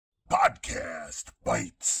Podcast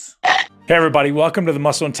Bites. Hey everybody, welcome to the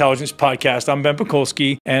Muscle Intelligence Podcast. I'm Ben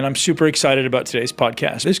Pakulski, and I'm super excited about today's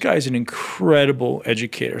podcast. This guy is an incredible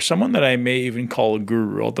educator, someone that I may even call a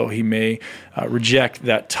guru, although he may reject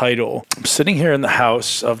that title. I'm sitting here in the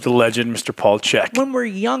house of the legend, Mr. Paul Chek. When we're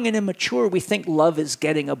young and immature, we think love is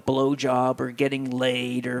getting a blowjob or getting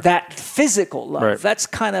laid or that physical love. Right. That's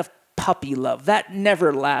kind of puppy love. That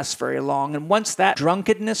never lasts very long. And once that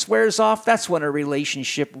drunkenness wears off, that's when a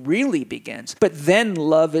relationship really begins. But then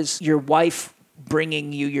love is your wife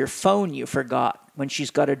bringing you your phone you forgot when she's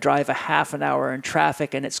got to drive a half an hour in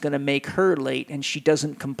traffic and it's going to make her late and she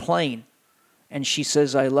doesn't complain. And she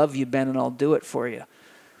says, I love you, Ben, and I'll do it for you.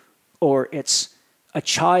 Or it's a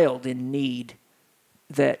child in need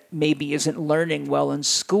that maybe isn't learning well in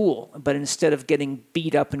school, but instead of getting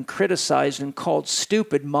beat up and criticized and called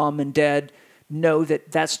stupid, mom and dad know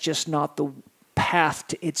that that's just not the path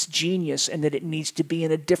to its genius and that it needs to be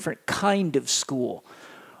in a different kind of school.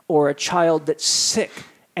 Or a child that's sick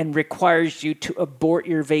and requires you to abort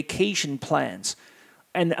your vacation plans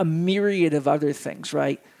and a myriad of other things,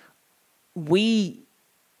 right?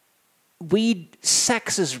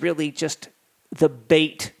 Sex is really just the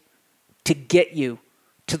bait to get you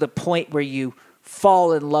to the point where you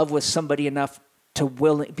fall in love with somebody enough to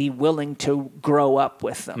be willing to grow up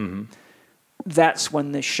with them. Mm-hmm. That's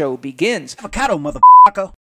when the show begins. Avocado, motherfucker.